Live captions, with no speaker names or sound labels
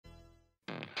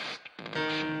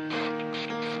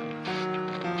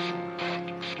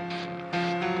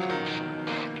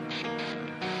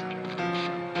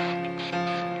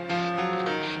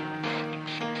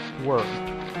word.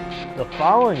 The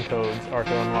following codes are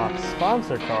to unlock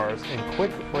sponsor cars in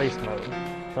quick race mode.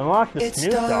 To unlock the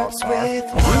Snoop Dogg car, I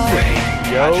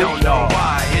don't know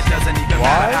why, it doesn't even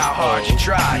matter how hard you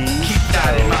try. Keep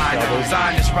that in mind, I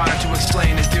designed this rhyme to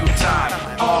explain in due time.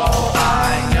 All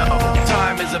I know,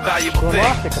 time is a valuable thing.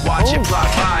 Watch it fly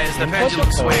by as the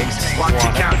pendulum swings. Watch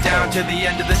it count down to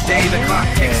the end of the day. The clock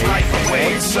takes life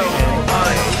away, it's so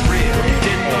unreal.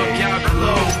 Didn't look out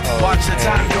below, watch the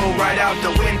time go right out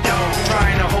the window.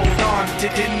 Trying to hold on to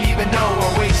didn't even know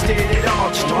I wasted it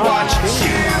all just to watch you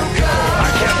go. I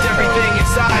kept everything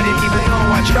inside, and even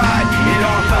though I tried, it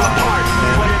all fell apart.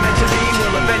 What it meant to be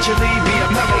will eventually be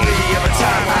a memory of a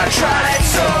time I tried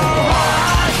so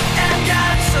hard and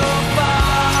got so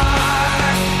far,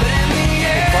 but in the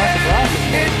end,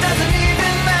 it doesn't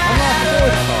even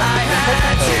matter. I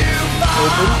had to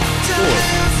fall to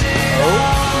lose it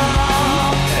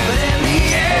all, but in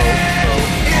the end,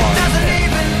 it doesn't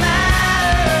even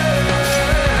matter.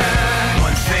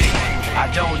 One thing, I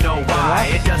don't know why,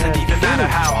 it doesn't even matter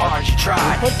how hard you try.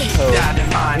 Keep that in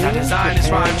mind, I designed this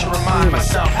rhyme to remind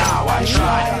myself how I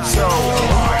tried so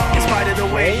hard. In spite of the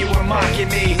way you were mocking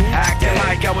me, acting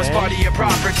like I was part of your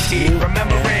property,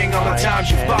 remembering all the times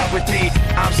you fought with me,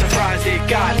 I'm surprised it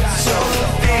got so.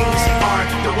 Things aren't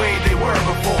the way they were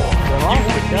before. You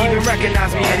wouldn't even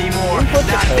recognize me anymore.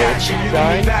 Not that you knew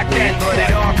me back then, but it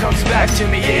all comes back to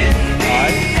me in the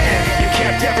end. You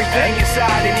kept everything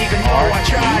inside, and even though I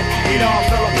tried, it all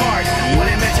fell apart. What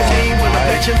it meant to me will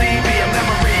eventually be a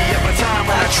memory of a time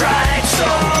when I tried so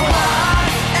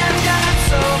hard and got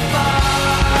so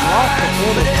far,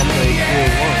 but in the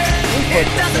end, it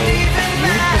doesn't even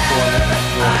matter.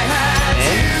 I had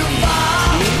to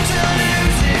fall to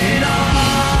lose it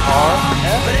all,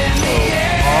 but in the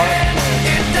end,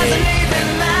 it doesn't even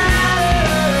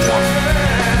matter.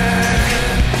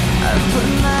 I put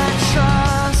my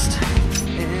trust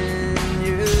in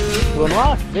you. To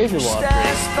unlock visual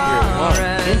upgrades, Tier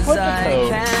 1, input the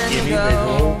code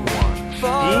GimmeVisual1.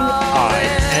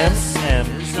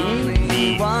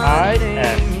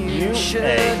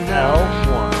 GimmeVisual1.